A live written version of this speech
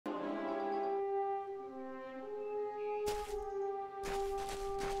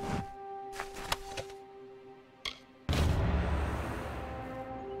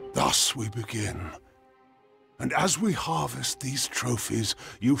Thus we begin. And as we harvest these trophies,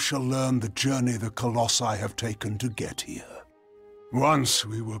 you shall learn the journey the Colossi have taken to get here. Once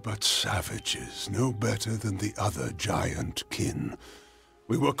we were but savages, no better than the other giant kin.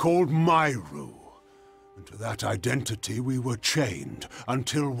 We were called Myru, and to that identity we were chained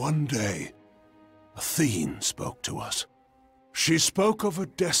until one day, Athene spoke to us. She spoke of a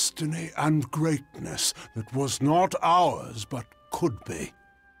destiny and greatness that was not ours, but could be.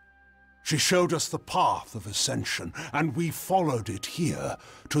 She showed us the path of ascension, and we followed it here,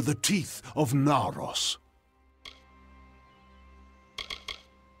 to the teeth of Naros.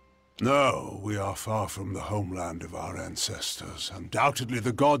 No, we are far from the homeland of our ancestors. Undoubtedly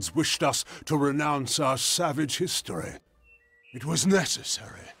the gods wished us to renounce our savage history. It was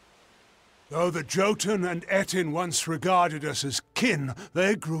necessary. Though the Jotun and Etin once regarded us as kin,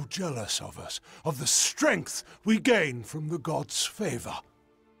 they grew jealous of us, of the strength we gained from the gods' favor.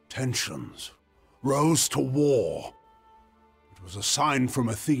 Tensions rose to war. It was a sign from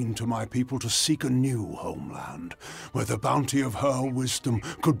Athene to my people to seek a new homeland, where the bounty of her wisdom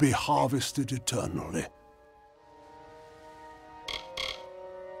could be harvested eternally.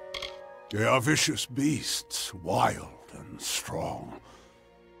 They are vicious beasts, wild and strong.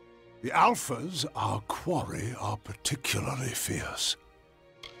 The alphas, our quarry, are particularly fierce.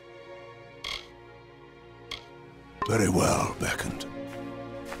 Very well beckoned.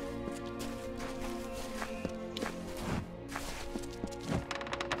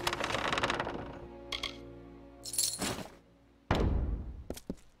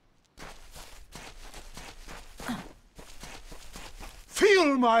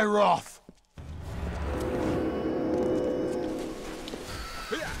 Feel my wrath!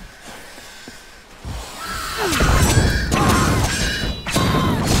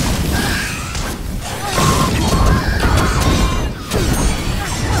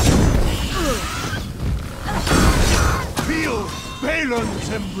 Feel Balin's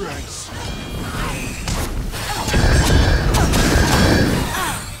embrace!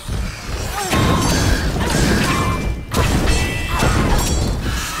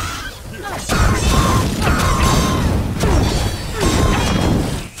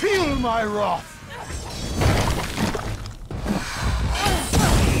 Feel my wrath!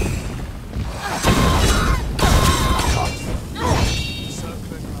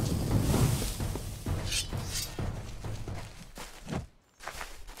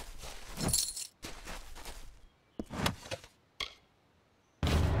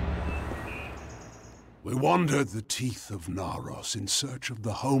 We wandered the teeth of Naros in search of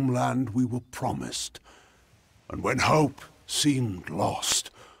the homeland we were promised. And when hope seemed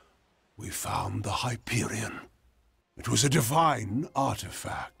lost, we found the Hyperion. It was a divine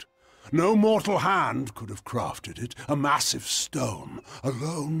artifact. No mortal hand could have crafted it, a massive stone,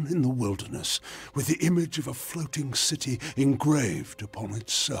 alone in the wilderness, with the image of a floating city engraved upon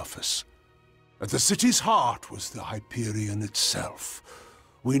its surface. At the city's heart was the Hyperion itself.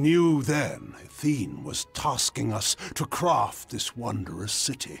 We knew then Athene was tasking us to craft this wondrous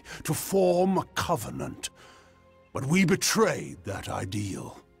city, to form a covenant. But we betrayed that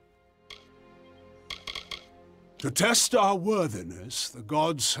ideal. To test our worthiness, the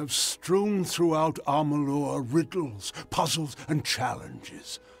gods have strewn throughout Amalur riddles, puzzles, and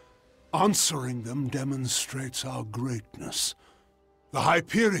challenges. Answering them demonstrates our greatness. The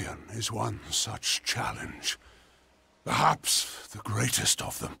Hyperion is one such challenge. Perhaps the greatest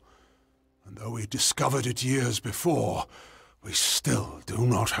of them. And though we discovered it years before, we still do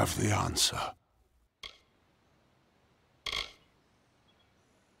not have the answer.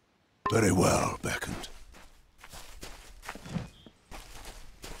 Very well beckoned.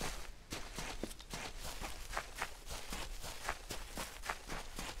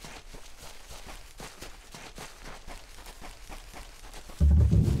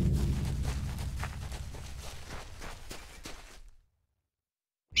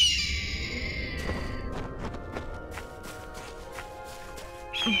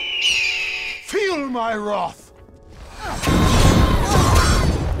 Feel my wrath!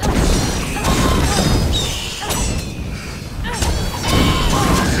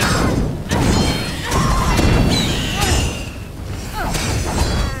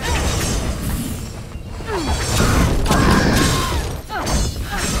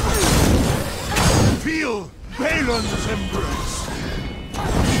 Feel Balin's embrace!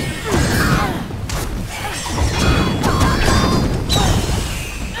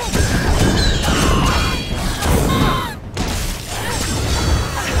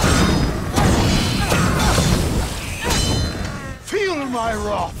 My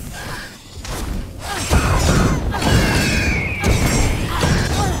wrath!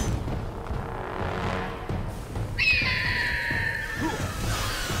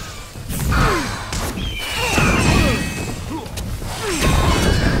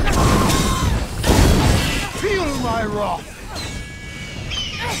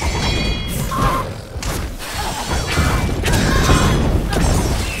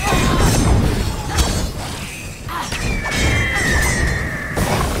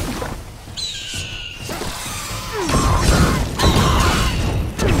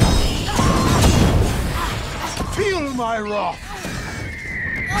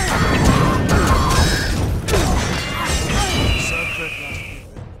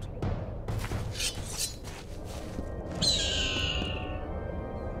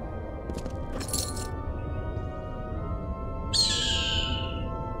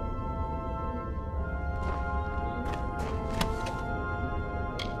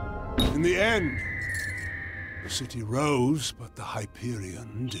 In the end, the city rose, but the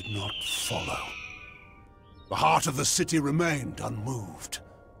Hyperion did not follow. The heart of the city remained unmoved.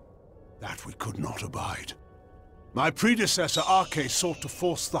 That we could not abide. My predecessor, Arche, sought to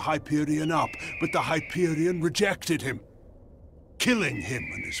force the Hyperion up, but the Hyperion rejected him, killing him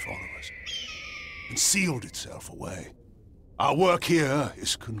and his followers, and sealed itself away. Our work here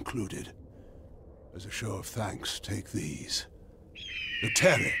is concluded. As a show of thanks, take these. The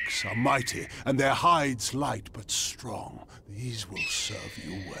Pterics are mighty, and their hides light but strong. These will serve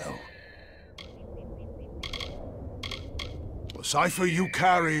you well. The cipher you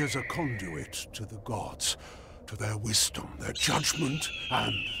carry is a conduit to the gods, to their wisdom, their judgment,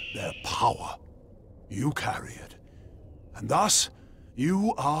 and their power. You carry it, and thus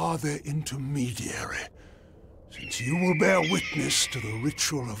you are their intermediary. Since you will bear witness to the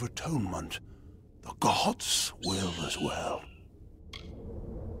ritual of atonement, the gods will as well.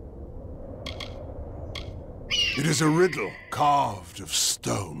 It is a riddle carved of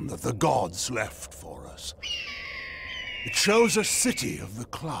stone that the gods left for us. It shows a city of the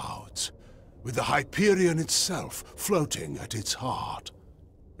clouds, with the Hyperion itself floating at its heart.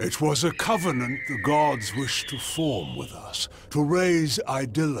 It was a covenant the gods wished to form with us, to raise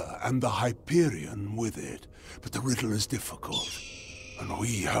Idylla and the Hyperion with it. But the riddle is difficult, and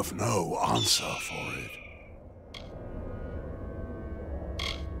we have no answer for it.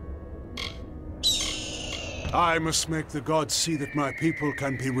 I must make the gods see that my people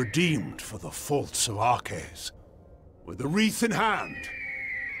can be redeemed for the faults of Arches. With the wreath in hand,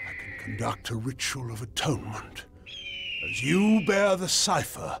 I can conduct a ritual of atonement. As you bear the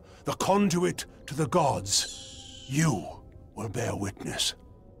cipher, the conduit to the gods, you will bear witness.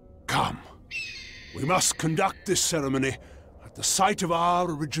 Come, we must conduct this ceremony at the site of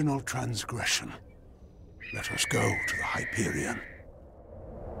our original transgression. Let us go to the Hyperion.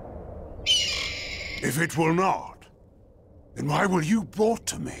 If it will not, then why were you brought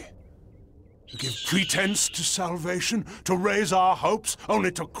to me? To give pretense to salvation, to raise our hopes,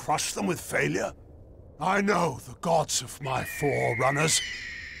 only to crush them with failure? I know the gods of my forerunners.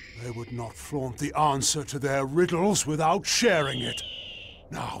 They would not flaunt the answer to their riddles without sharing it.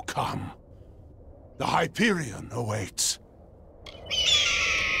 Now come. The Hyperion awaits.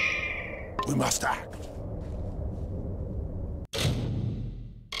 We must act.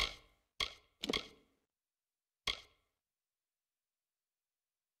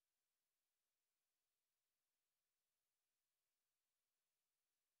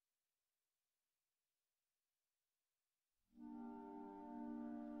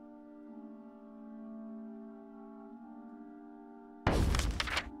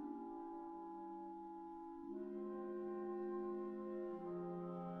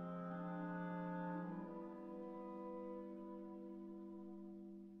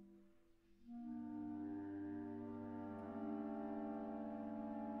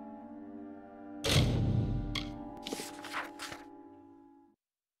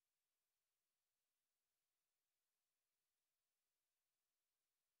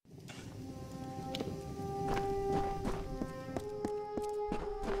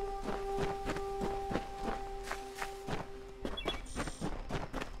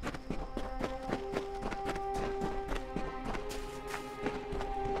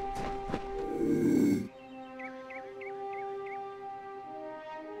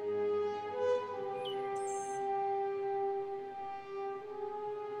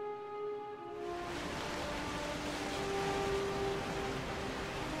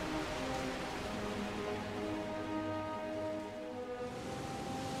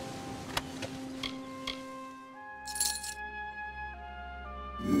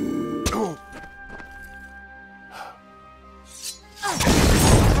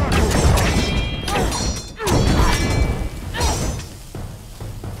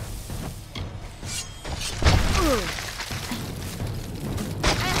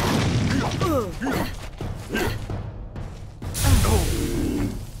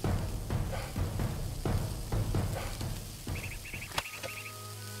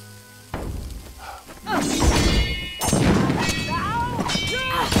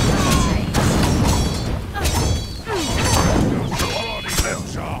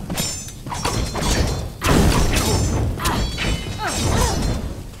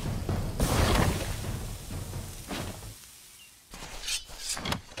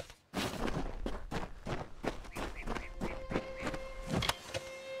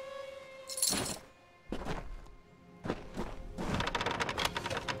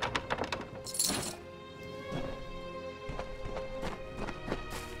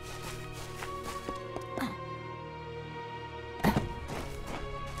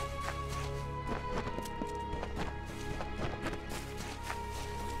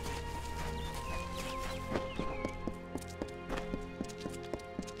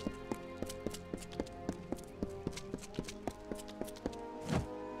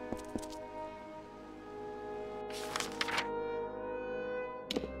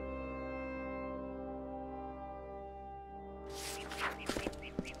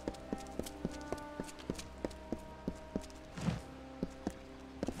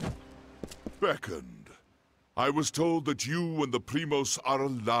 beckoned. I was told that you and the Primos are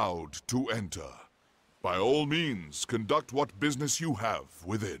allowed to enter. By all means, conduct what business you have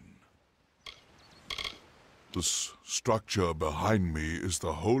within. The structure behind me is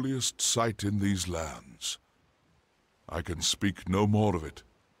the holiest site in these lands. I can speak no more of it.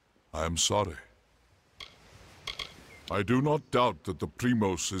 I am sorry. I do not doubt that the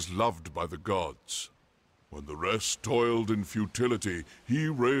Primos is loved by the gods. When the rest toiled in futility, he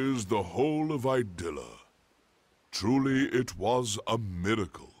raised the whole of Idylla. Truly, it was a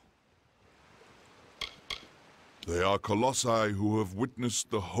miracle. They are colossi who have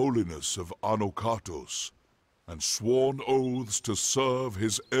witnessed the holiness of Anokatos, and sworn oaths to serve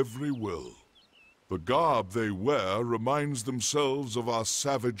his every will. The garb they wear reminds themselves of our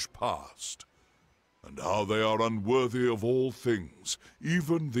savage past, and how they are unworthy of all things,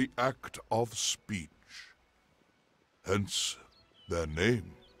 even the act of speech. Hence, their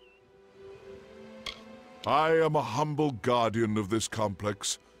name. I am a humble guardian of this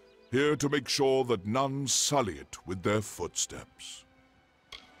complex, here to make sure that none sully it with their footsteps.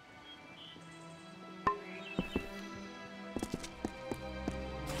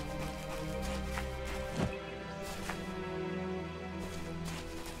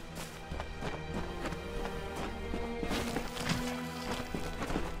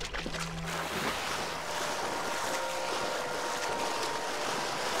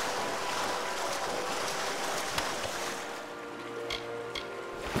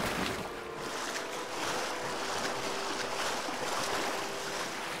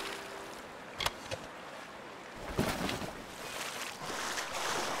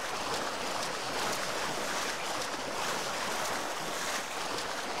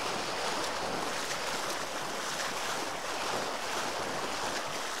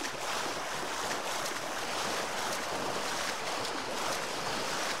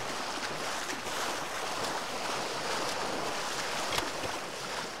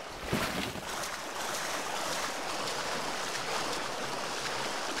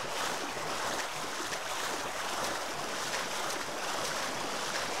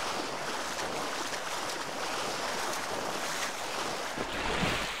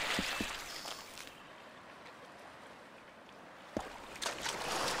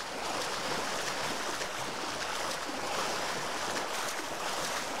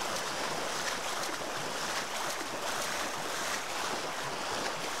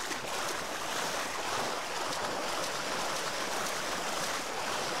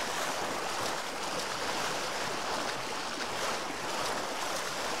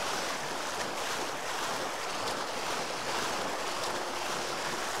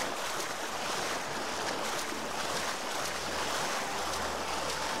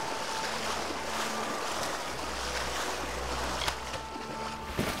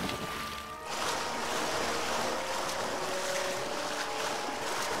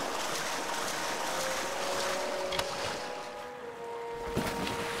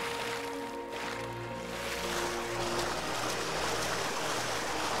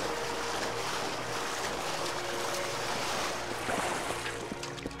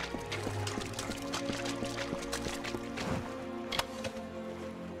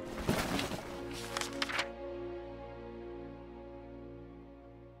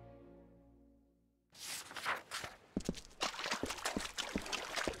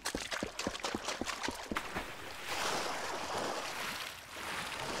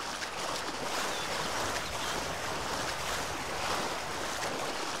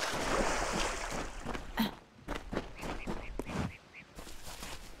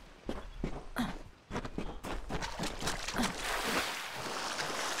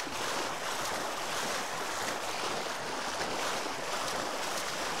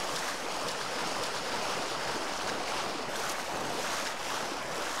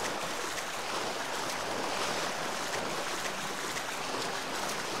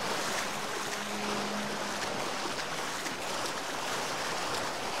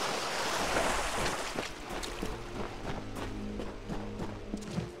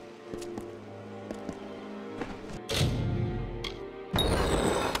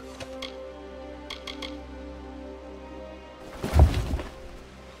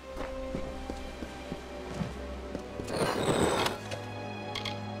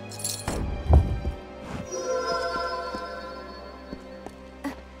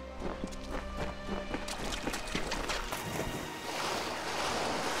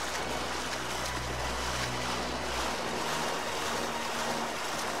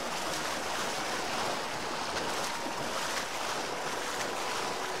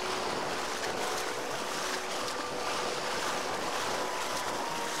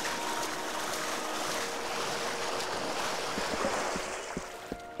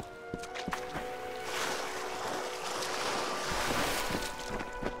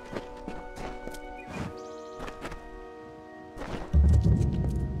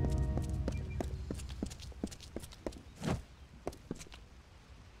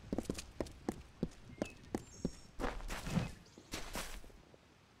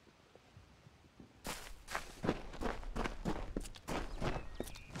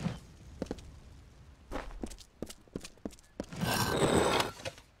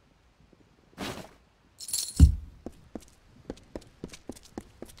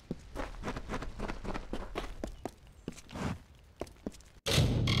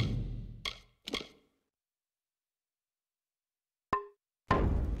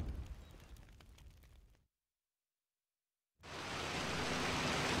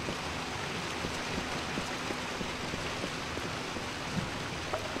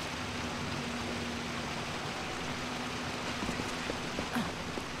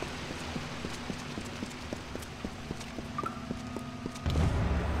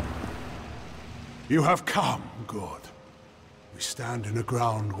 You have come, good. We stand in a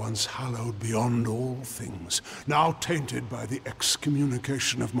ground once hallowed beyond all things, now tainted by the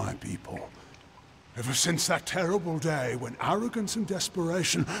excommunication of my people. Ever since that terrible day when arrogance and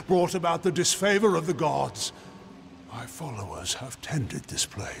desperation brought about the disfavor of the gods, my followers have tended this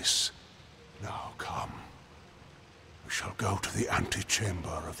place. Now come. We shall go to the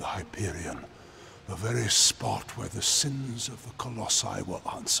antechamber of the Hyperion, the very spot where the sins of the Colossi were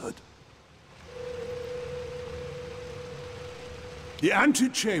answered. The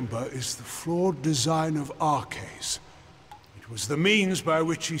antechamber is the flawed design of Arcades. It was the means by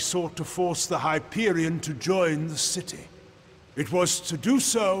which he sought to force the Hyperion to join the city. It was to do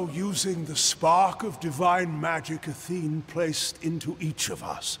so using the spark of divine magic Athene placed into each of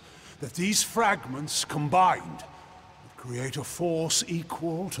us, that these fragments combined would create a force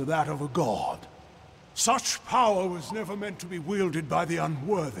equal to that of a god. Such power was never meant to be wielded by the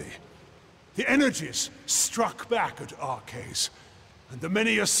unworthy. The energies struck back at Arcades, and the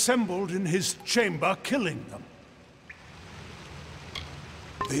many assembled in his chamber, killing them.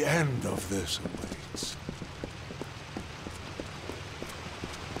 The end of this awaits.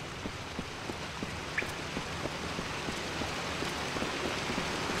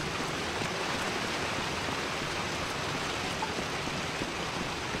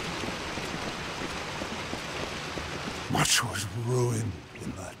 Much was ruined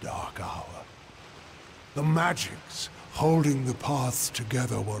in that dark hour. The magics holding the paths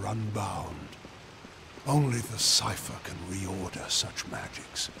together were unbound. Only the cipher can reorder such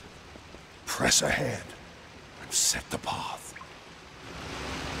magics. Press ahead and set the path.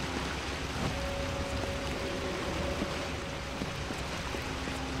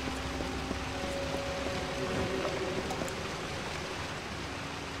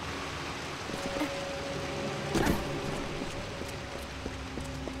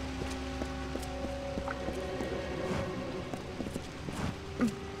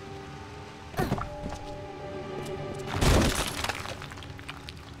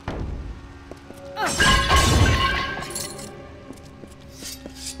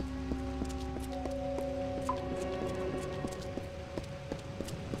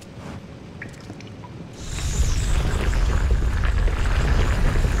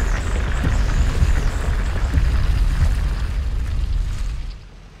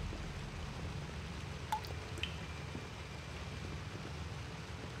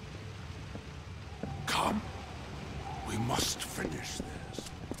 Come. We must finish this.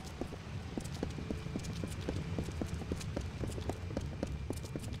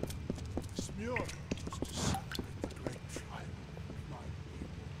 This mural was to celebrate the great triumph of my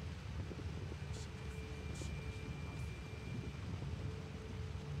people.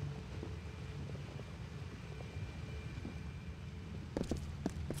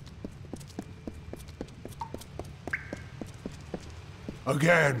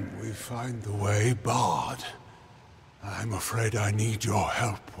 Again, we find the way barred. I'm afraid I need your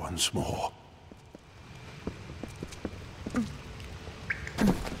help once more.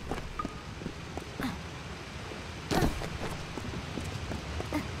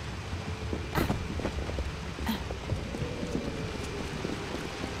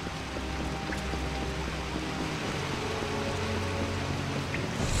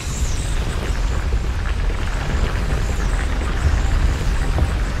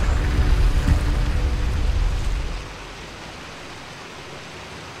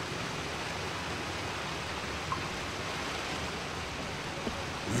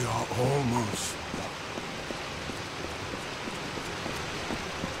 We are almost done.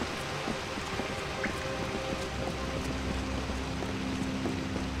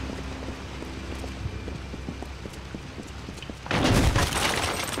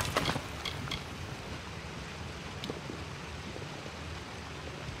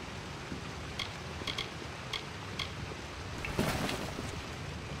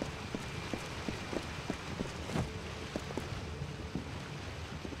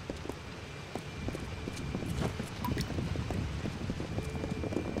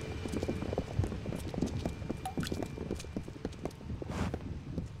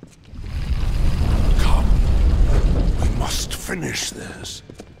 Finish this.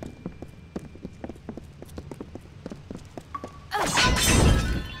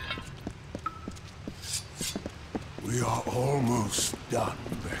 We are almost done,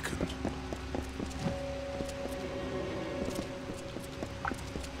 Beckon.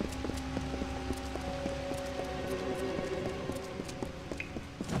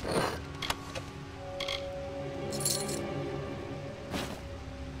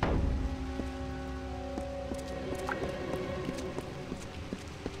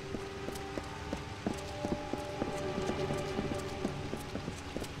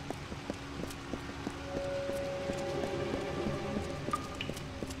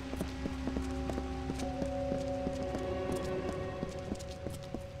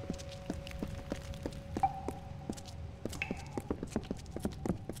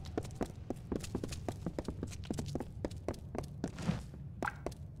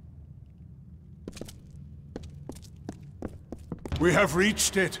 We have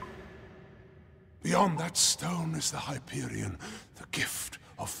reached it. Beyond that stone is the Hyperion, the gift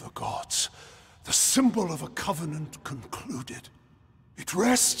of the gods, the symbol of a covenant concluded. It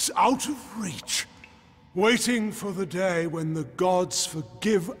rests out of reach, waiting for the day when the gods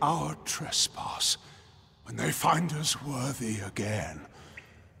forgive our trespass, when they find us worthy again.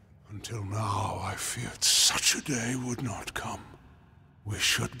 Until now, I feared such a day would not come. We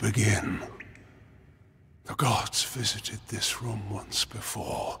should begin. The gods visited this room once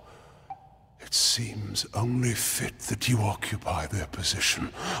before. It seems only fit that you occupy their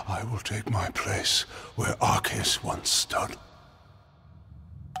position. I will take my place where Arceus once stood.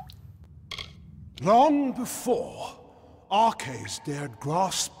 Long before, Arceus dared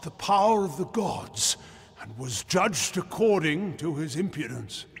grasp the power of the gods and was judged according to his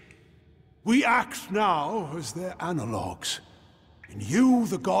impudence. We act now as their analogues. In you,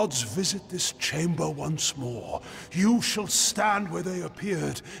 the gods visit this chamber once more. You shall stand where they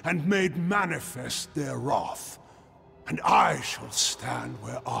appeared and made manifest their wrath. And I shall stand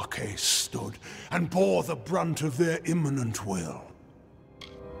where Arceus stood and bore the brunt of their imminent will.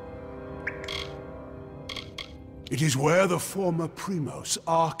 It is where the former Primos,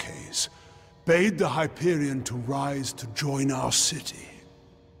 Arceus, bade the Hyperion to rise to join our city.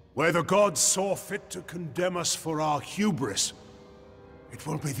 Where the gods saw fit to condemn us for our hubris. It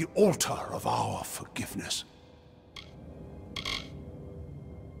will be the altar of our forgiveness.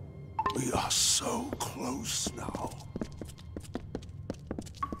 We are so close now.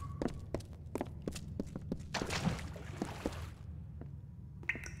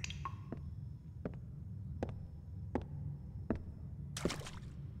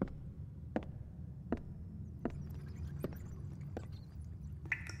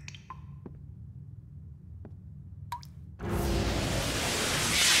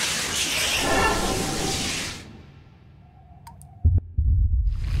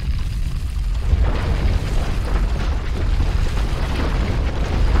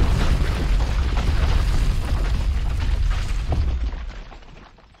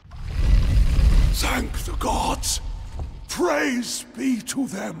 Thank the gods! Praise be to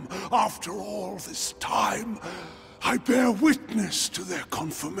them after all this time. I bear witness to their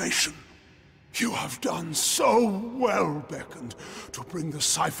confirmation. You have done so well, Beckoned, to bring the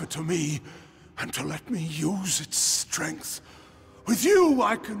cipher to me and to let me use its strength. With you,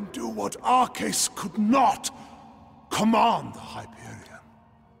 I can do what Arceus could not. Command the Hyperion.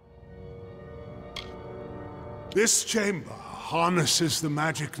 This chamber harnesses the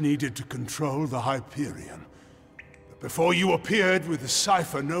magic needed to control the Hyperion. But before you appeared with the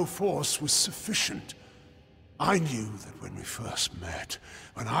cipher, no force was sufficient. I knew that when we first met,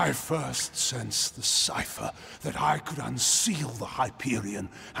 when I first sensed the cipher, that I could unseal the Hyperion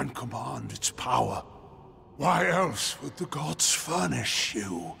and command its power. Why else would the gods furnish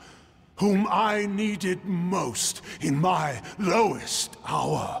you, whom I needed most in my lowest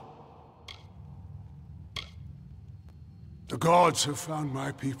hour? The gods have found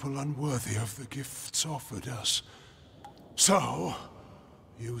my people unworthy of the gifts offered us. So,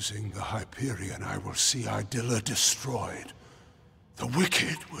 using the Hyperion, I will see Idylla destroyed. The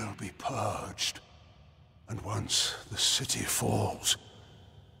wicked will be purged. And once the city falls,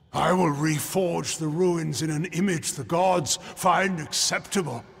 I will reforge the ruins in an image the gods find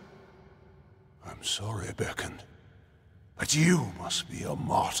acceptable. I'm sorry, Beckoned, but you must be a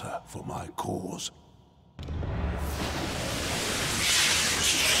martyr for my cause.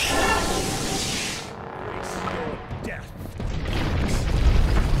 Death.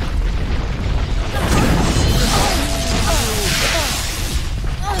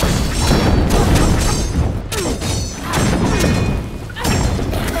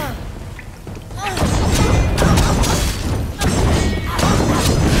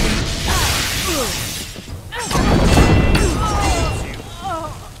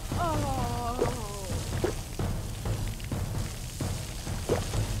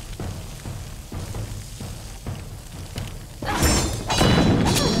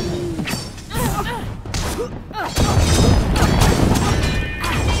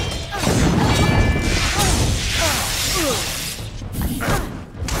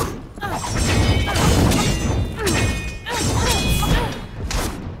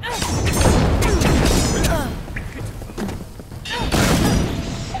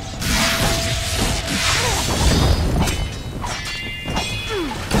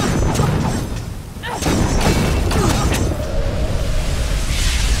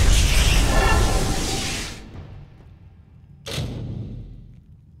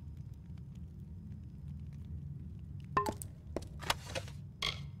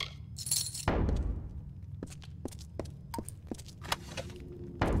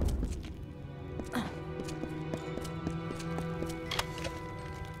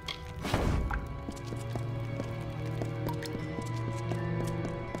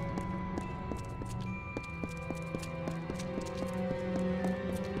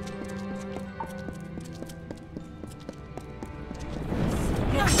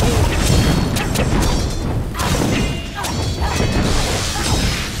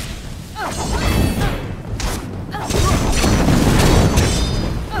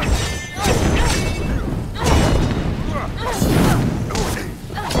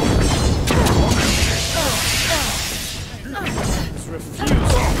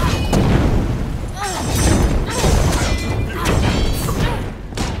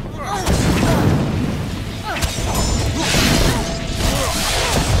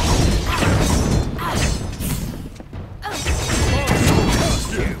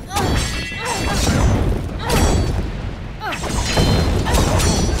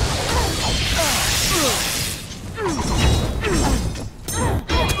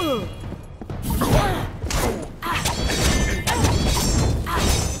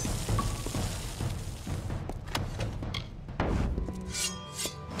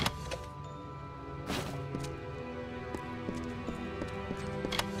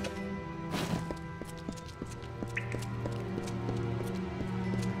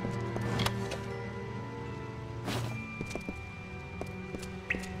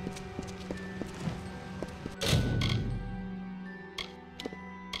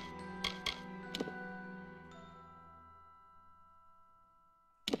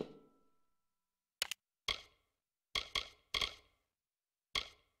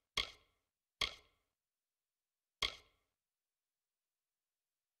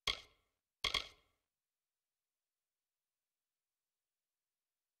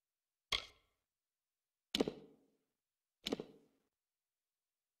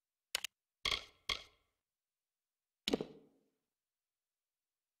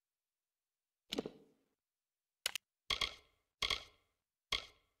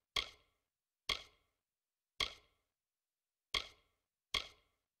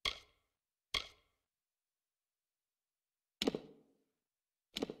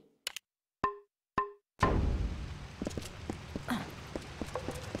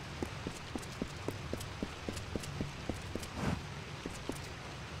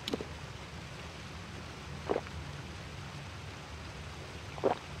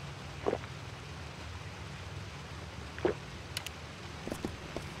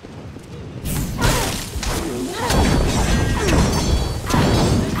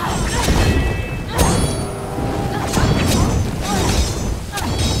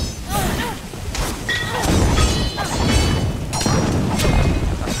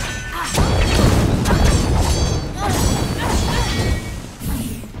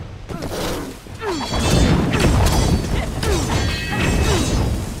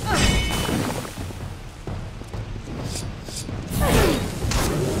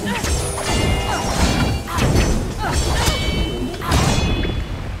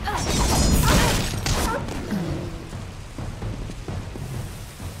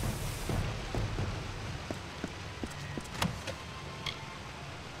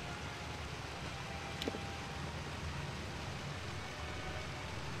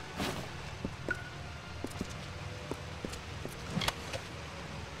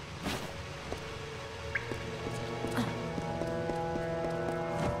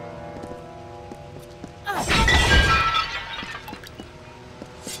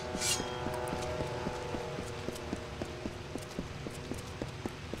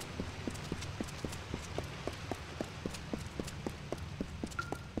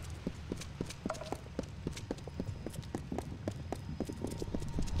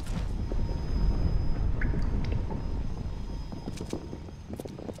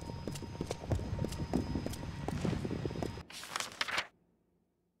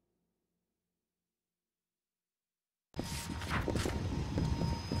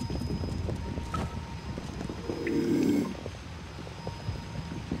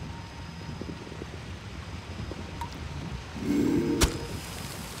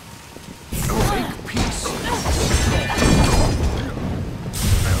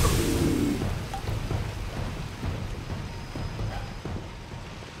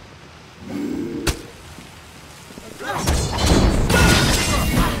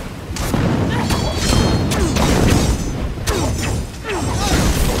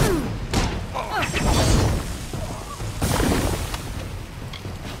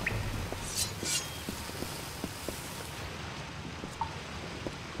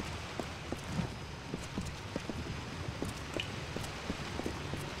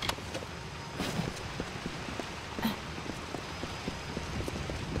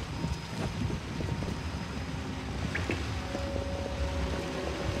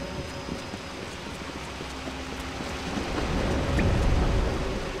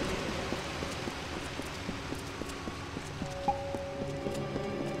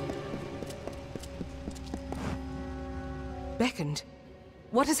 beckoned.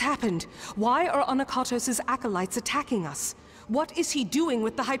 What has happened? Why are Anakatos' acolytes attacking us? What is he doing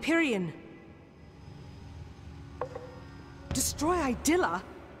with the Hyperion? Destroy Idylla?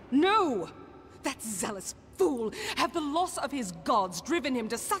 No! That zealous fool! Have the loss of his gods driven him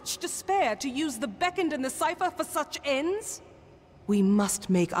to such despair to use the Beckoned and the Cipher for such ends? We must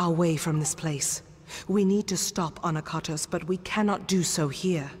make our way from this place. We need to stop Anakatos, but we cannot do so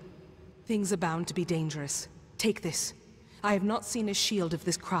here. Things are bound to be dangerous. Take this. I have not seen a shield of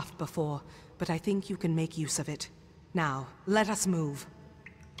this craft before, but I think you can make use of it. Now, let us move.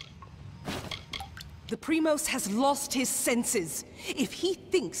 The Primos has lost his senses. If he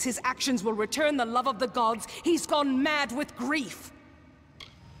thinks his actions will return the love of the gods, he's gone mad with grief.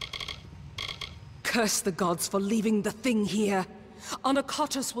 Curse the gods for leaving the thing here.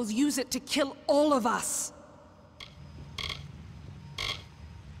 Anakatos will use it to kill all of us.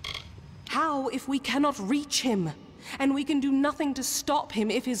 How if we cannot reach him? And we can do nothing to stop him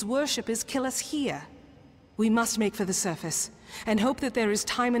if his worshippers kill us here. We must make for the surface, and hope that there is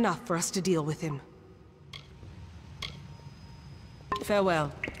time enough for us to deal with him.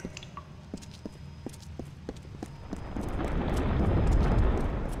 Farewell.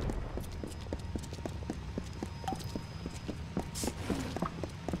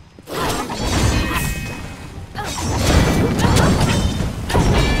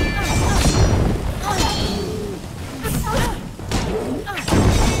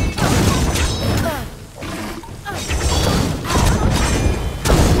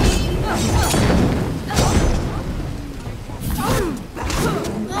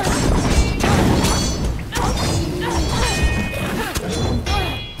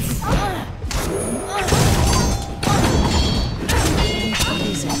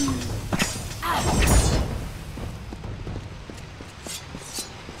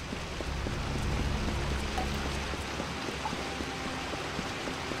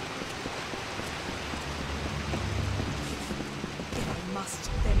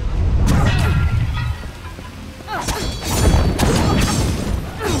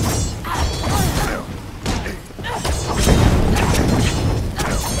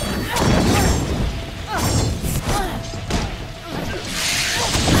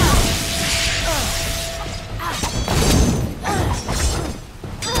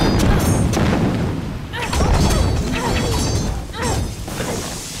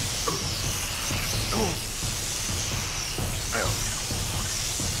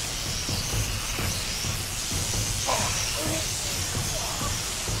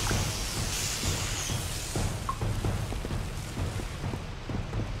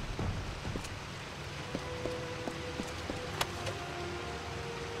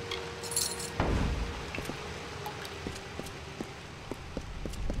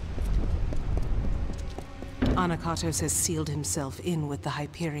 Anakatos has sealed himself in with the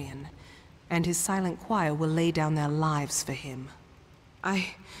Hyperion, and his silent choir will lay down their lives for him.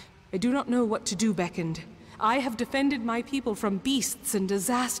 I do not know what to do, Beckoned. I have defended my people from beasts and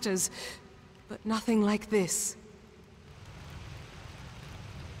disasters, but nothing like this.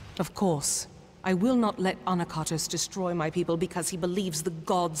 Of course, I will not let Anakatos destroy my people because he believes the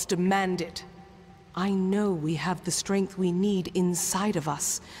gods demand it. I know we have the strength we need inside of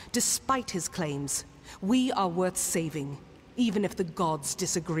us, despite his claims. We are worth saving, even if the gods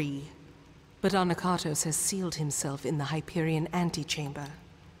disagree. But Anakatos has sealed himself in the Hyperion antechamber.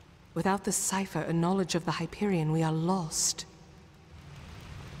 Without the cipher and knowledge of the Hyperion, we are lost.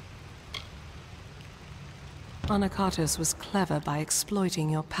 Anakatos was clever by exploiting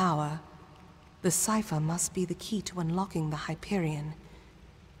your power. The cipher must be the key to unlocking the Hyperion,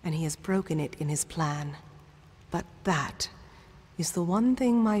 and he has broken it in his plan. But that is the one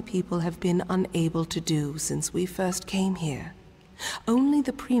thing my people have been unable to do since we first came here. Only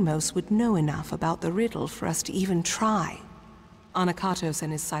the Primos would know enough about the riddle for us to even try. Anakatos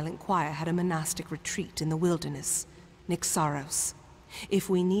and his silent choir had a monastic retreat in the wilderness, Naros. If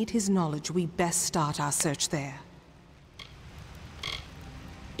we need his knowledge, we best start our search there.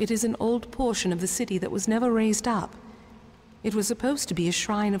 It is an old portion of the city that was never raised up. It was supposed to be a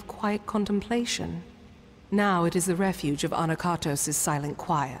shrine of quiet contemplation. Now it is the refuge of Anakatos' silent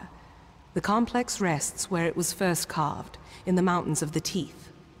choir. The complex rests where it was first carved, in the Mountains of the Teeth.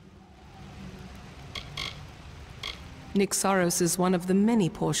 Naros is one of the many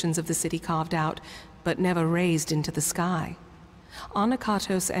portions of the city carved out, but never raised into the sky.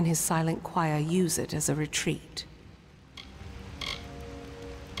 Anakatos and his silent choir use it as a retreat.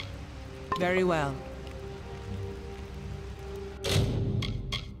 Very well.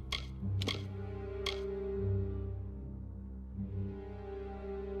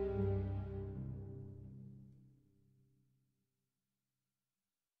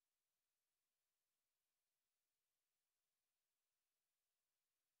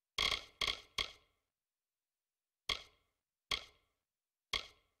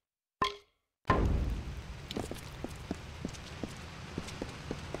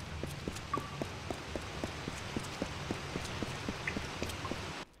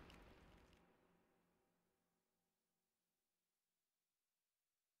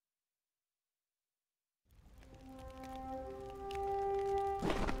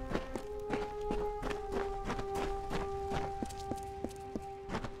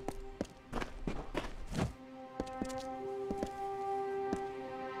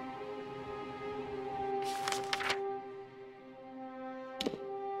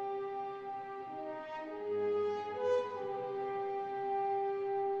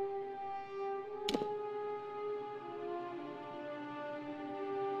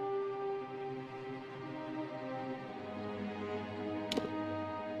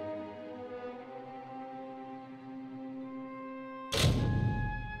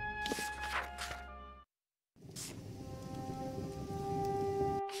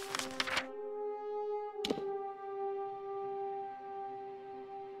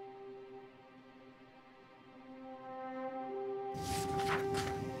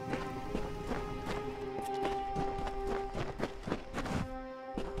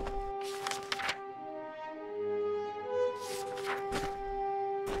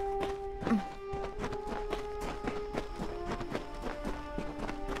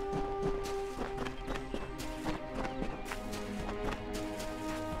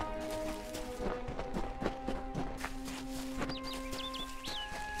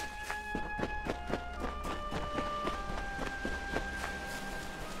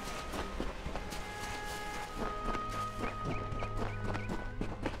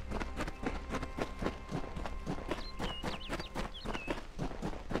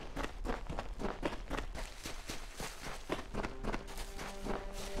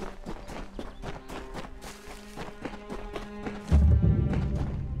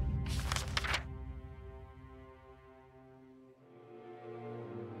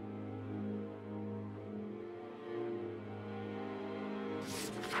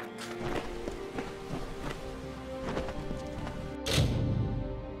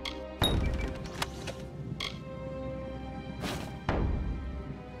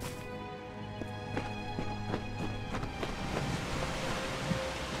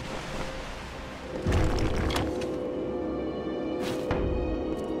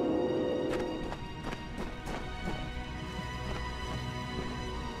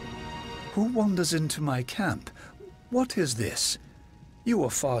 wanders into my camp? What is this? You are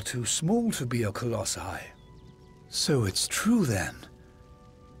far too small to be a colossi. So it's true then.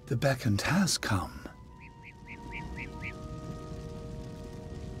 The beckoned has come.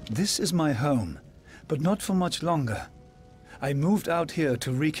 This is my home, but not for much longer. I moved out here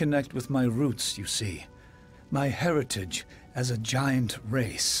to reconnect with my roots, you see. My heritage as a giant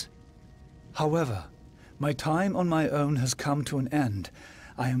race. However, my time on my own has come to an end.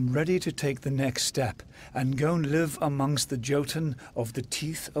 I am ready to take the next step and go and live amongst the Jotun of the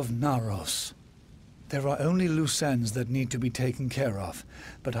Teeth of Naros. There are only loose ends that need to be taken care of,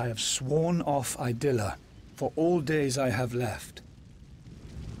 but I have sworn off Idylla for all days I have left.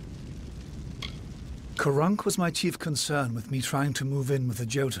 Karunk was my chief concern with me trying to move in with the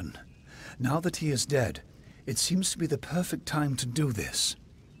Jotun. Now that he is dead, it seems to be the perfect time to do this.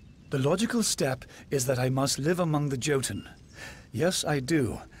 The logical step is that I must live among the Jotun. Yes, I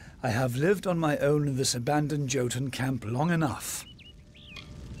do. I have lived on my own in this abandoned Jotun camp long enough.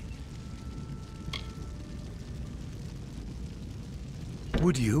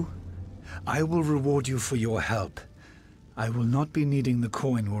 Would you? I will reward you for your help. I will not be needing the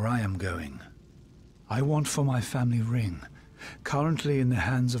coin where I am going. I want for my family ring, currently in the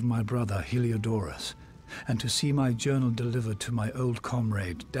hands of my brother Heliodorus, and to see my journal delivered to my old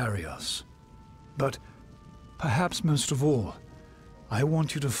comrade Darius. But perhaps most of all, I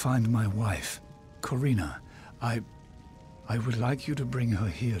want you to find my wife, Corina. I would like you to bring her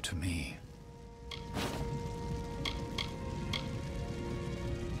here to me.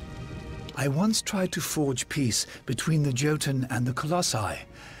 I once tried to forge peace between the Jotun and the Colossi,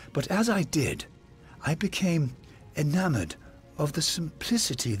 but as I did, I became enamored of the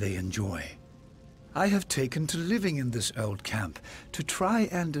simplicity they enjoy. I have taken to living in this old camp to try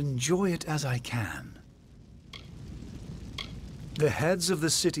and enjoy it as I can. The heads of the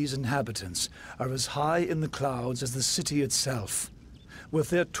city's inhabitants are as high in the clouds as the city itself, with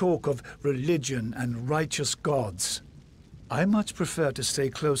their talk of religion and righteous gods. I much prefer to stay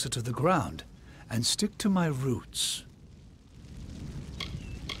closer to the ground and stick to my roots.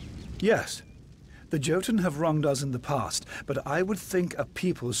 Yes, the Jotun have wronged us in the past, but I would think a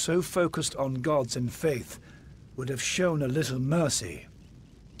people so focused on gods and faith would have shown a little mercy.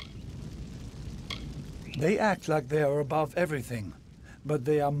 They act like they are above everything, but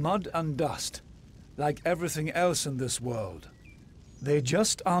they are mud and dust, like everything else in this world. They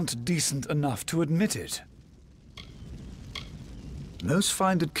just aren't decent enough to admit it. Most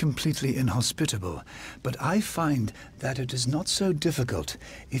find it completely inhospitable, but I find that it is not so difficult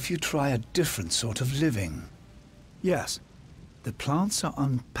if you try a different sort of living. Yes, the plants are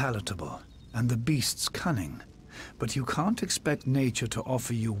unpalatable, and the beasts cunning, but you can't expect nature to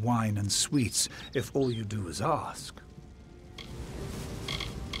offer you wine and sweets if all you do is ask.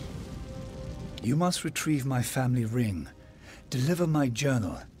 You must retrieve my family ring, deliver my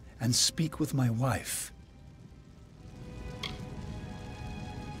journal, and speak with my wife.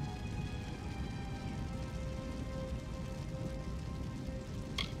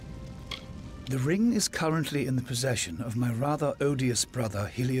 The ring is currently in the possession of my rather odious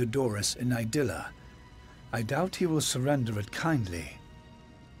brother Heliodorus in Idylla. I doubt he will surrender it kindly.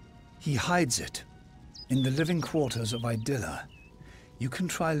 He hides it in the living quarters of Idylla. You can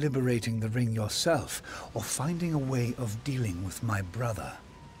try liberating the ring yourself, or finding a way of dealing with my brother.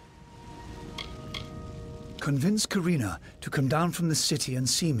 Convince Corina to come down from the city and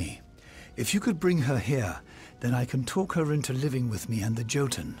see me. If you could bring her here, then I can talk her into living with me and the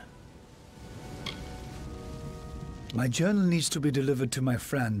Jotun. My journal needs to be delivered to my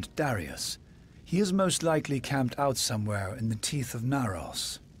friend, Darius. He is most likely camped out somewhere in the teeth of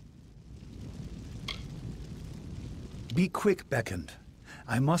Naros. Be quick, Beckoned.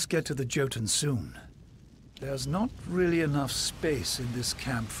 I must get to the Jotun soon. There's not really enough space in this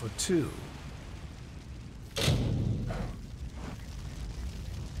camp for two.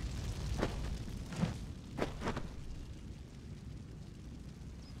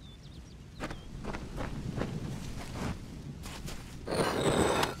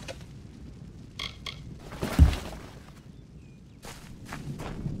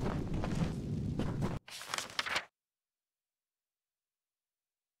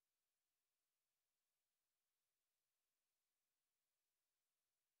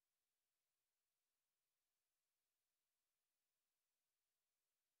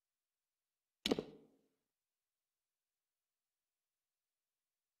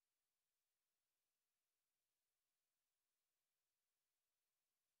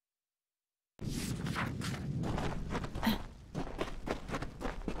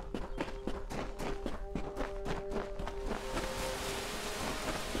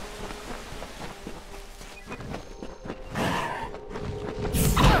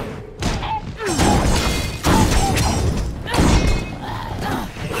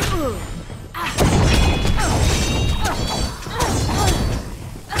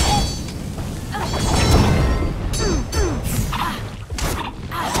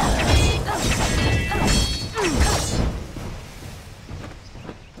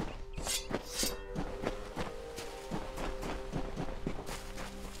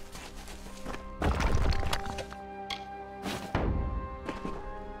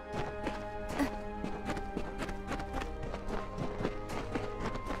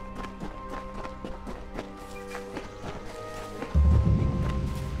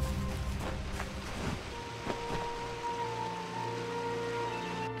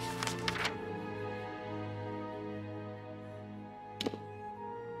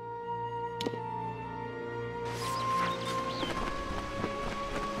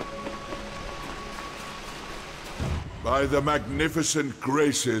 By the magnificent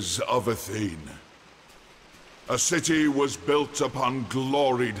graces of Athene, a city was built upon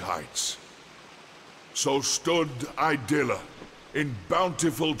gloried heights. So stood Idylla in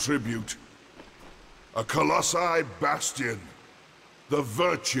bountiful tribute, a colossi bastion, the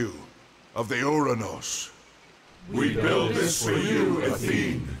virtue of the Uranos. We build this for you,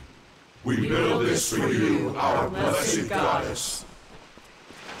 Athene. We build this for you, our blessed goddess.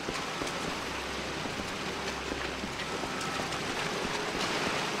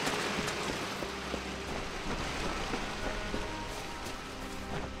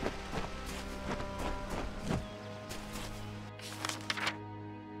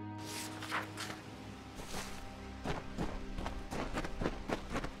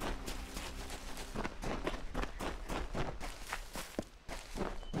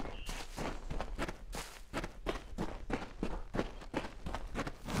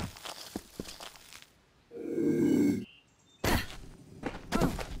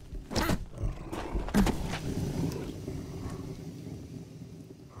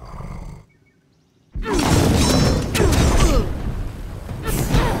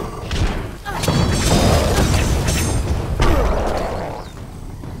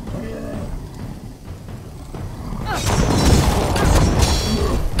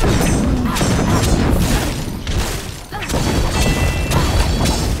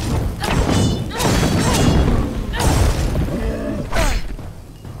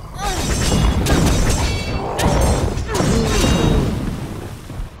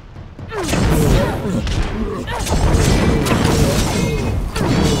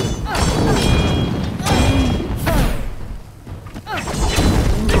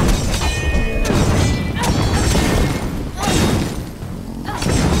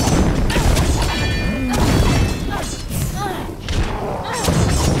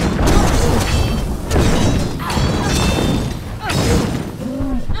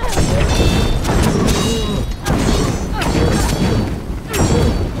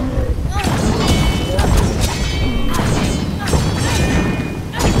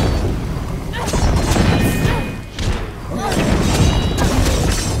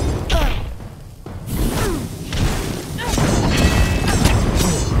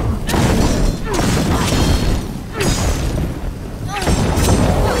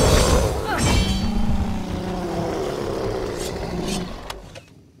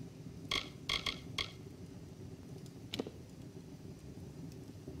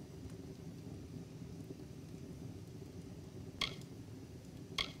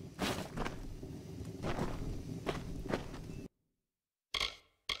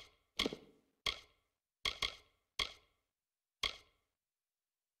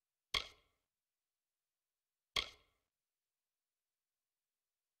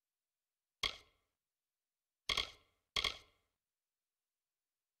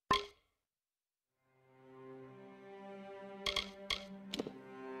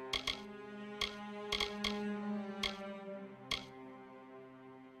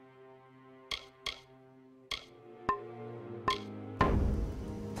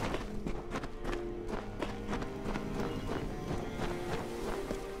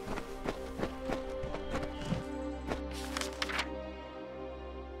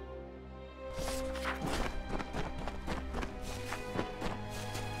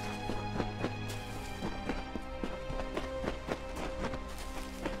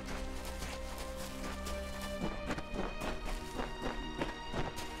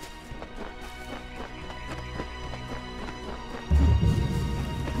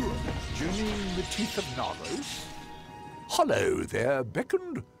 The teeth of Naros? Hello there,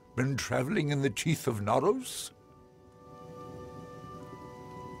 Beckoned. Been traveling in the teeth of Naros?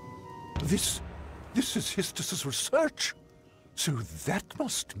 This is Histus's research. So that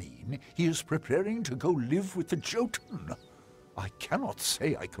must mean he is preparing to go live with the Jotun. I cannot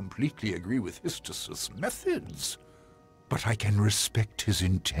say I completely agree with Histus's methods, but I can respect his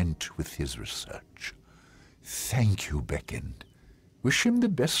intent with his research. Thank you, Beckoned. Wish him the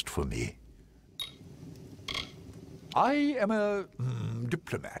best for me. I am a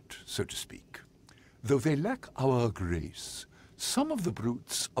diplomat, so to speak. Though they lack our grace, some of the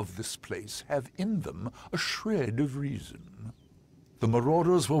brutes of this place have in them a shred of reason. The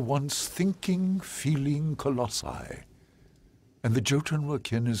marauders were once thinking, feeling colossi, and the Jotun were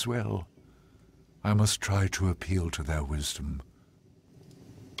kin as well. I must try to appeal to their wisdom.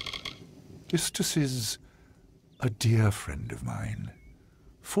 Histus is a dear friend of mine,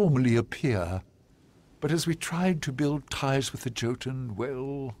 formerly a peer, but as we tried to build ties with the Jotun,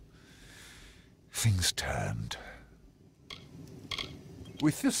 well, things turned.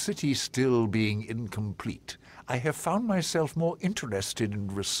 With this city still being incomplete, I have found myself more interested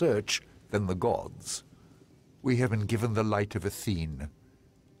in research than the gods. We have been given the light of Athene,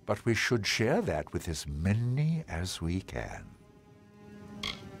 but we should share that with as many as we can.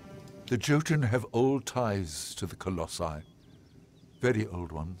 The Jotun have old ties to the Colossi, very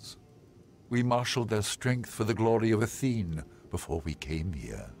old ones. We marshaled their strength for the glory of Athene before we came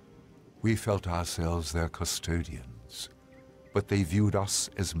here. We felt ourselves their custodians, but they viewed us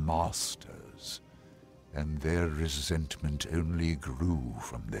as masters, and their resentment only grew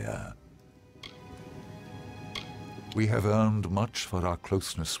from there. We have earned much for our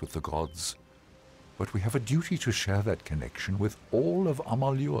closeness with the gods, but we have a duty to share that connection with all of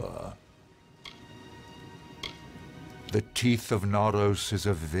Amalur. The teeth of Naros is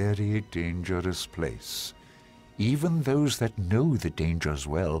a very dangerous place. Even those that know the dangers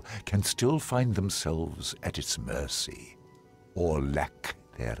well can still find themselves at its mercy, or lack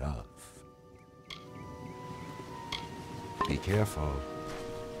thereof. Be careful.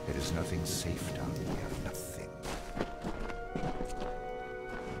 There is nothing safe down here, nothing.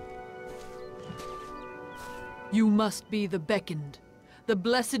 You must be the beckoned, the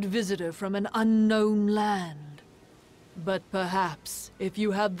blessed visitor from an unknown land. But perhaps, if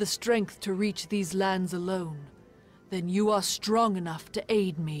you have the strength to reach these lands alone, then you are strong enough to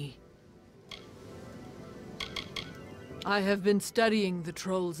aid me. I have been studying the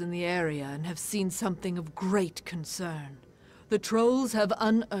trolls in the area and have seen something of great concern. The trolls have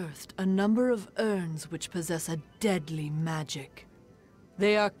unearthed a number of urns which possess a deadly magic.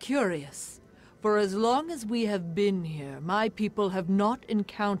 They are curious. For as long as we have been here, my people have not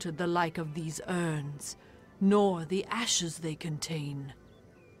encountered the like of these urns, nor the ashes they contain.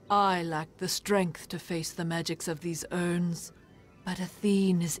 I lack the strength to face the magics of these urns, but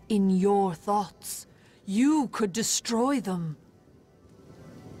Athene is in your thoughts. You could destroy them.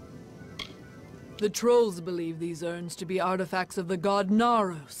 The trolls believe these urns to be artifacts of the god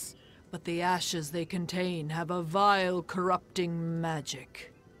Naros, but the ashes they contain have a vile, corrupting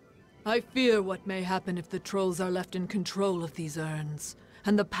magic. I fear what may happen if the trolls are left in control of these urns,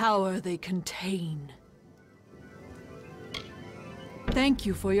 and the power they contain. Thank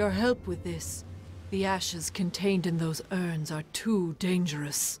you for your help with this. The ashes contained in those urns are too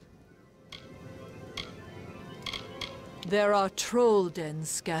dangerous. There are troll dens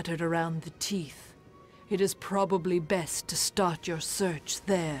scattered around the teeth. It is probably best to start your search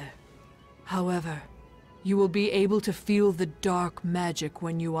there. However, you will be able to feel the dark magic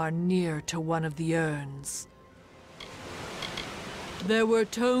when you are near to one of the urns. There were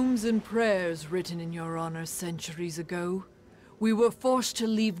tomes and prayers written in your honor centuries ago. We were forced to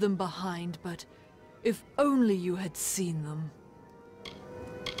leave them behind, but if only you had seen them.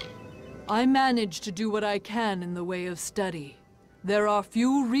 I managed to do what I can in the way of study. There are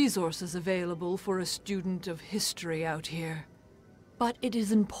few resources available for a student of history out here. But it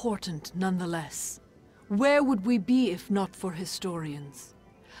is important nonetheless. Where would we be if not for historians?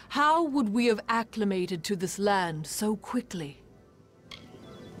 How would we have acclimated to this land so quickly?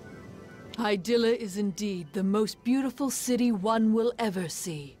 Hydaellah is indeed the most beautiful city one will ever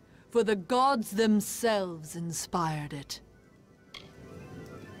see, for the gods themselves inspired it.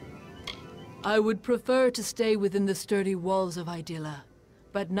 I would prefer to stay within the sturdy walls of Hydaellah,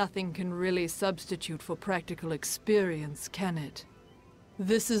 but nothing can really substitute for practical experience, can it?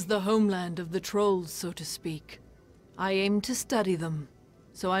 This is the homeland of the trolls, so to speak. I aim to study them,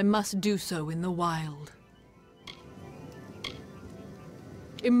 so I must do so in the wild.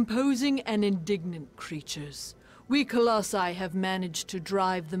 Imposing and indignant creatures, we Colossi have managed to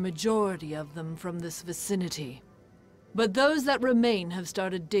drive the majority of them from this vicinity. But those that remain have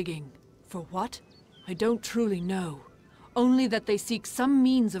started digging. For what? I don't truly know. Only that they seek some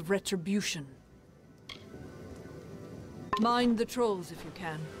means of retribution. Mind the trolls if you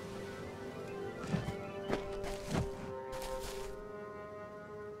can.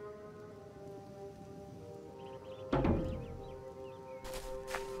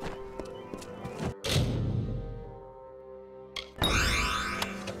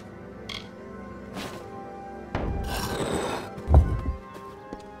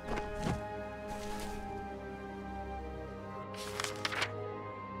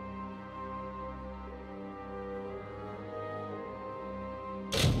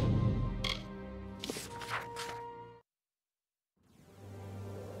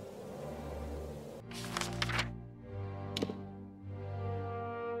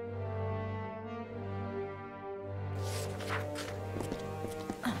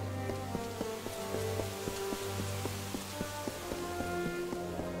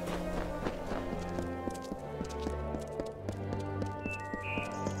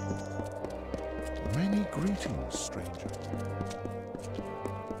 Greetings, stranger.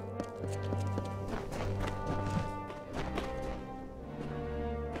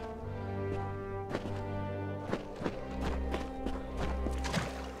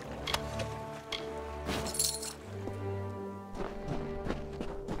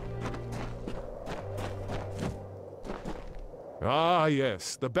 Ah,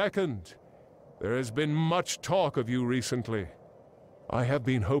 yes, the Beckoned. There has been much talk of you recently. I have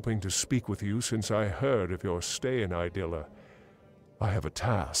been hoping to speak with you since I heard of your stay in Idylla. I have a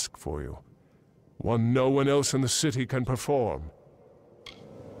task for you, one no one else in the city can perform.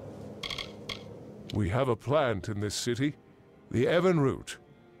 We have a plant in this city, the Evenroot.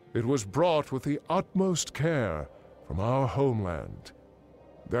 It was brought with the utmost care from our homeland.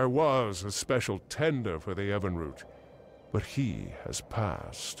 There was a special tender for the Evenroot, but he has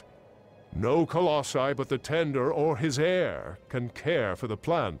passed. No colossi but the tender or his heir can care for the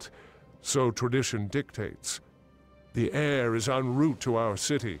plant, so tradition dictates. The heir is en route to our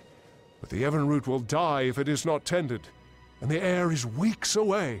city, but the Evenroot will die if it is not tended, and the heir is weeks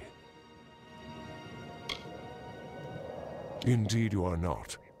away. Indeed you are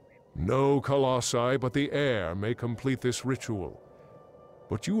not. No colossi but the heir may complete this ritual.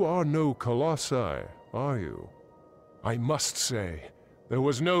 But you are no colossi, are you? I must say, there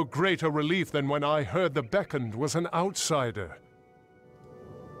was no greater relief than when I heard the Beckoned was an outsider.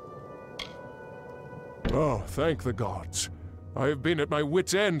 Oh, thank the gods. I have been at my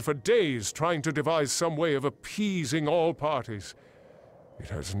wit's end for days trying to devise some way of appeasing all parties. It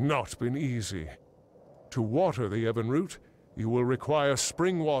has not been easy. To water the Evenroot, you will require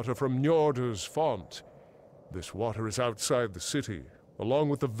spring water from Njordr's font. This water is outside the city, along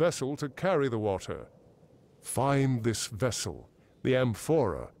with the vessel to carry the water. Find this vessel, the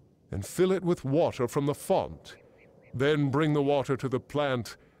amphora, and fill it with water from the font. Then bring the water to the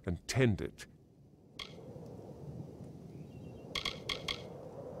plant and tend it.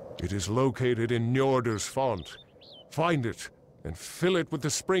 It is located in Njordr's font. Find it and fill it with the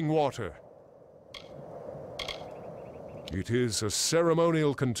spring water. It is a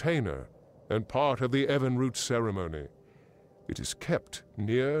ceremonial container and part of the Evenroot ceremony. It is kept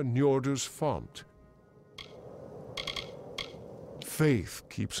near Njordr's font. Faith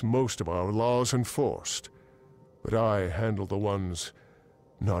keeps most of our laws enforced, but I handle the ones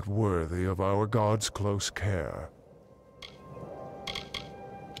not worthy of our god's close care.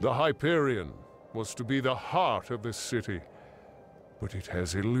 The Hyperion was to be the heart of this city, but it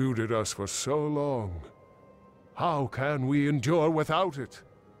has eluded us for so long. How can we endure without it?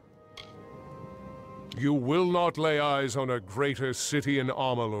 You will not lay eyes on a greater city in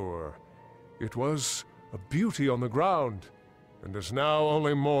Amalur. It was a beauty on the ground, and is now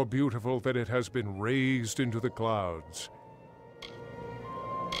only more beautiful that it has been raised into the clouds.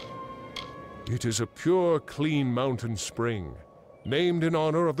 It is a pure, clean mountain spring, named in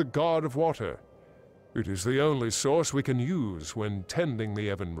honor of the god of water. It is the only source we can use when tending the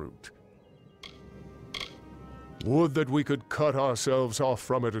Evenroot. Would that we could cut ourselves off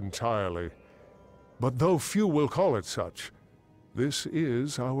from it entirely. But though few will call it such, this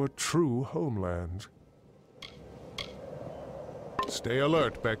is our true homeland. Stay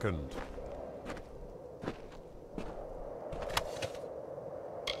alert, Beckoned.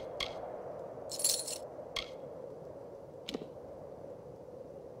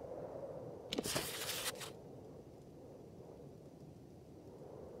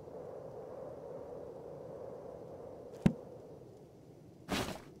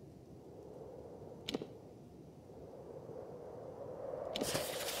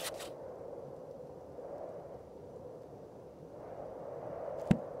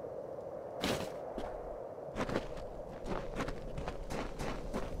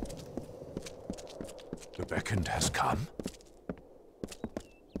 The Beckoned has come.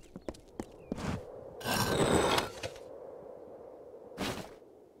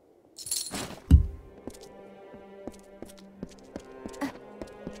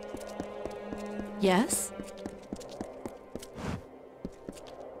 Yes?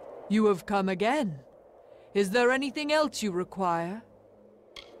 You have come again. Is there anything else you require?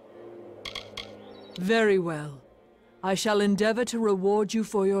 Very well. I shall endeavor to reward you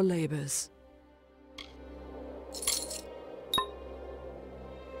for your labors.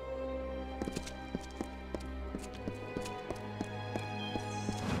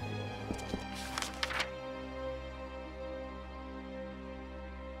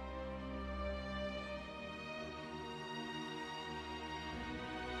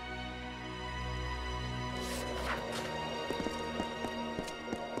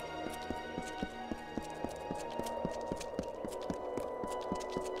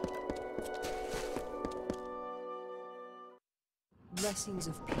 blessings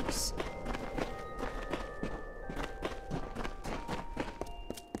of peace.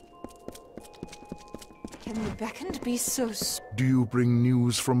 Can the beckoned be so Do you bring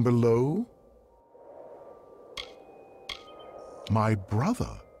news from below? My brother?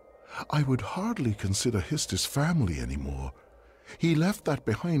 I would hardly consider Histis family anymore. He left that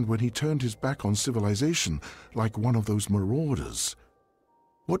behind when he turned his back on civilization, like one of those marauders.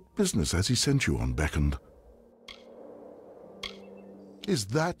 What business has he sent you on, Beckoned? Is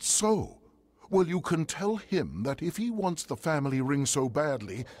that so? Well, you can tell him that if he wants the family ring so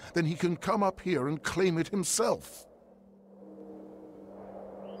badly, then he can come up here and claim it himself.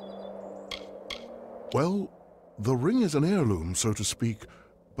 Well, the ring is an heirloom, so to speak,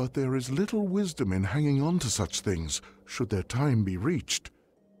 but there is little wisdom in hanging on to such things, should their time be reached.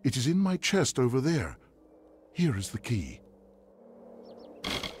 It is in my chest over there. Here is the key.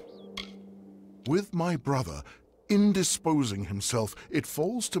 With my brother indisposing himself, it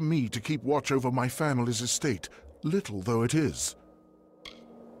falls to me to keep watch over my family's estate, little though it is.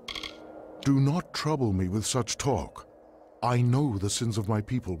 Do not trouble me with such talk. I know the sins of my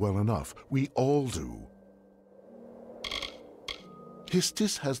people well enough. We all do.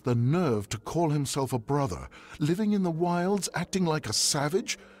 Histis has the nerve to call himself a brother, living in the wilds, acting like a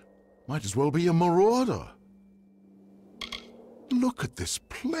savage? Might as well be a marauder. Look at this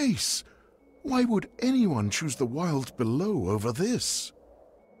place. Why would anyone choose the wilds below over this?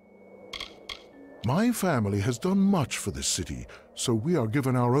 My family has done much for this city, so we are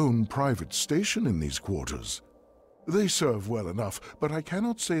given our own private station in these quarters. They serve well enough, but I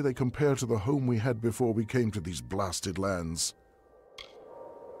cannot say they compare to the home we had before we came to these blasted lands.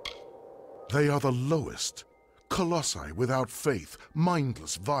 They are the lowest, colossi without faith,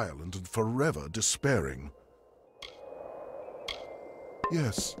 mindless, violent, and forever despairing.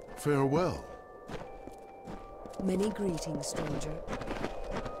 Yes, farewell. Many greetings, stranger.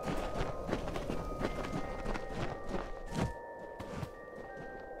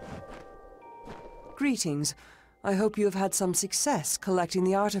 Greetings. I hope you have had some success collecting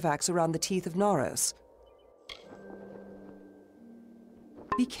the artifacts around the teeth of Naros.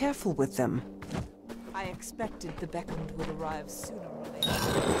 Be careful with them. I expected the beckoned would arrive sooner or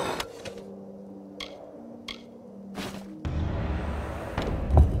later.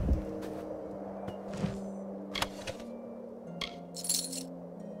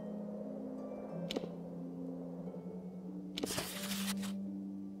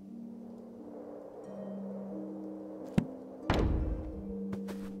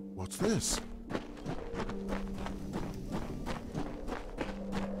 What's this?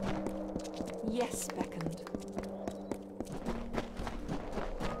 Yes, beckoned.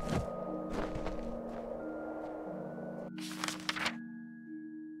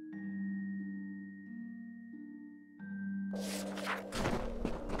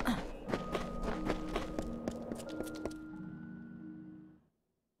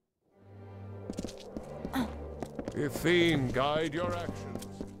 Ithene, guide your actions.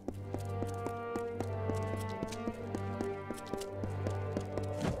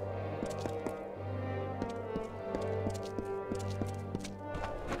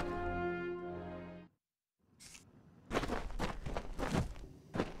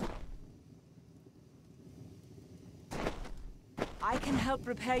 I can help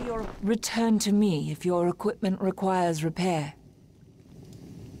repair your... Return to me if your equipment requires repair.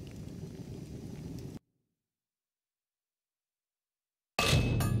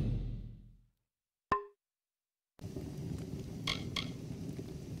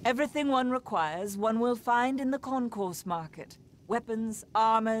 Everything one requires, one will find in the concourse market. Weapons,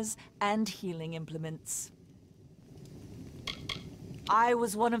 armors, and healing implements. I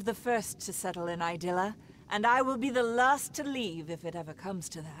was one of the first to settle in Idylla, and I will be the last to leave if it ever comes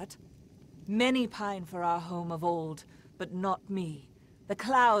to that. Many pine for our home of old, but not me. The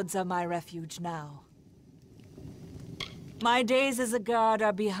clouds are my refuge now. My days as a guard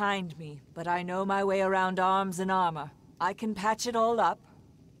are behind me, but I know my way around arms and armor. I can patch it all up.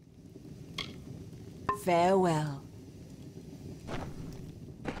 Farewell.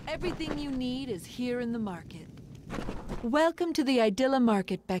 Everything you need is here in the market. Welcome to the Idylla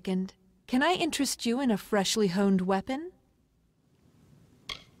Market, Beckoned. Can I interest you in a freshly honed weapon?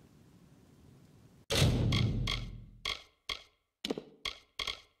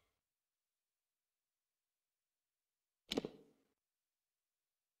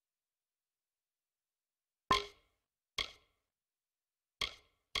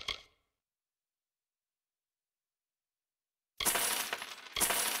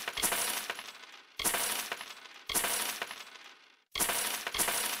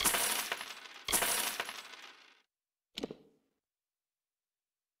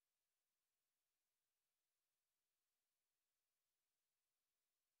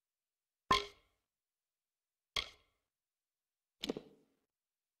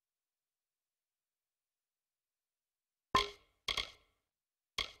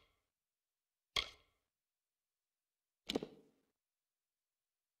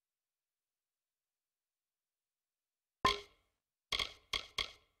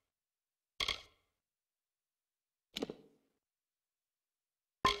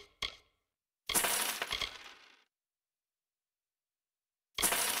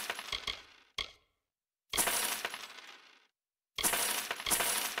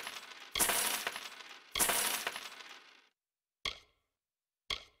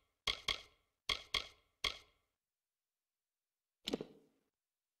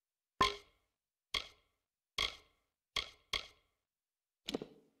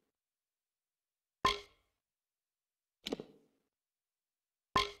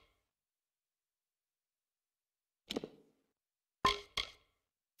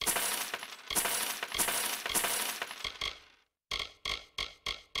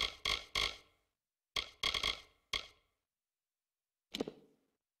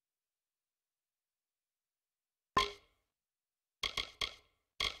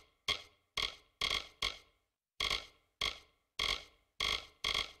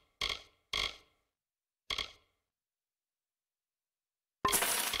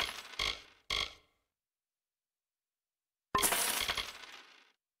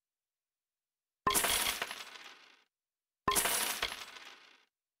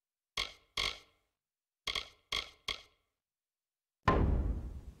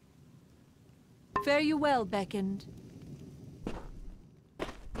 Fare you well, Beckoned.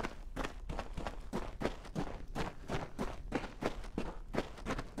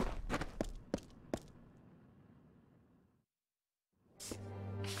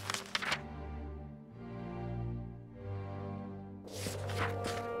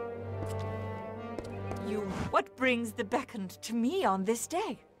 What brings the Beckoned to me on this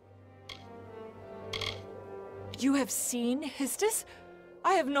day? You have seen Histus?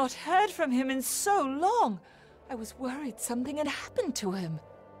 I have not heard from him in so long. I was worried something had happened to him.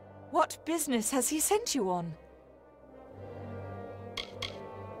 What business has he sent you on?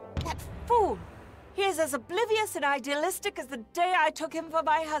 That fool! He is as oblivious and idealistic as the day I took him for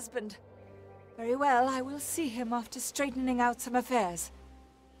my husband. Very well, I will see him after straightening out some affairs.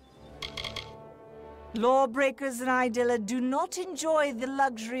 Lawbreakers in Idylla do not enjoy the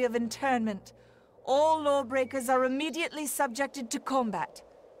luxury of internment. All lawbreakers are immediately subjected to combat.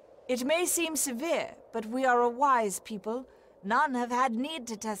 It may seem severe, but we are a wise people. None have had need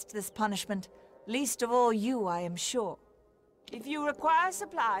to test this punishment, least of all you, I am sure. If you require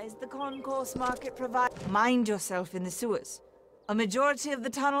supplies, the concourse market provides... Mind yourself in the sewers. A majority of the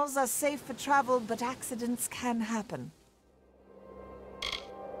tunnels are safe for travel, but accidents can happen.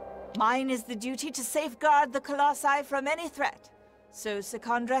 Mine is the duty to safeguard the Colossi from any threat, so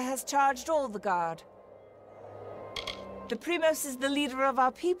Secondra has charged all the guard. The Primos is the leader of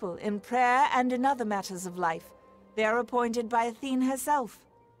our people in prayer and in other matters of life. They are appointed by Athene herself.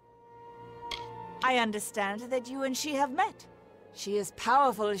 I understand that you and she have met. She is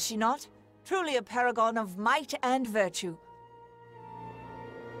powerful, is she not? Truly a paragon of might and virtue.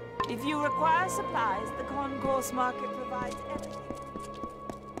 If you require supplies, the concourse market provides everything.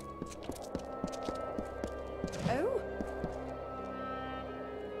 Oh?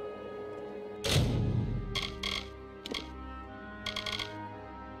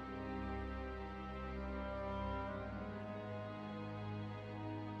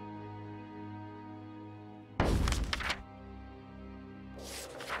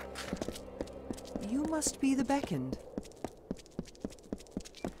 You must be the Beckoned.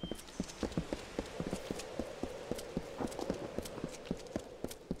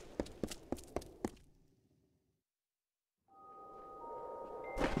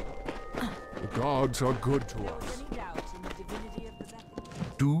 Gods are good to us.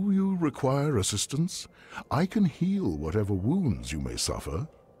 Do you require assistance? I can heal whatever wounds you may suffer.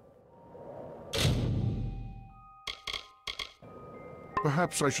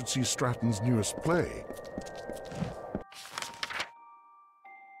 Perhaps I should see Stratton's newest play.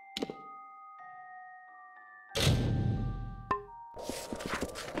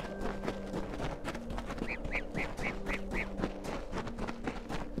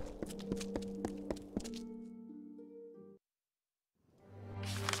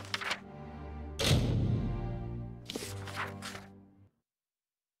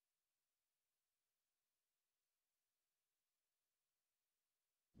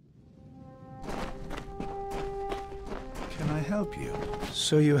 Can I help you?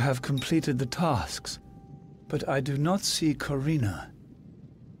 So you have completed the tasks, but I do not see Corina.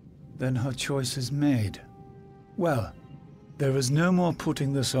 Then her choice is made. Well, there is no more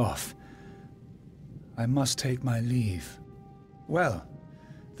putting this off. I must take my leave. Well,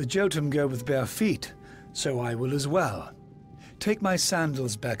 the Jotun go with bare feet, so I will as well. Take my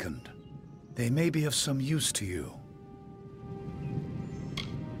sandals, Beckoned. They may be of some use to you.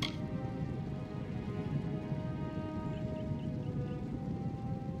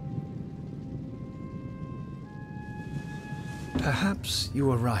 Perhaps you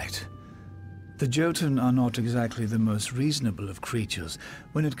are right. The Jotun are not exactly the most reasonable of creatures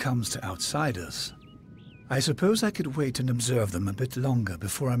when it comes to outsiders. I suppose I could wait and observe them a bit longer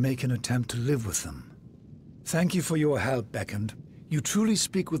before I make an attempt to live with them. Thank you for your help, Beckoned. You truly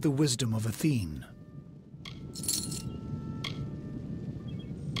speak with the wisdom of Athene.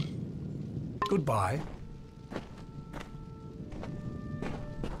 Goodbye.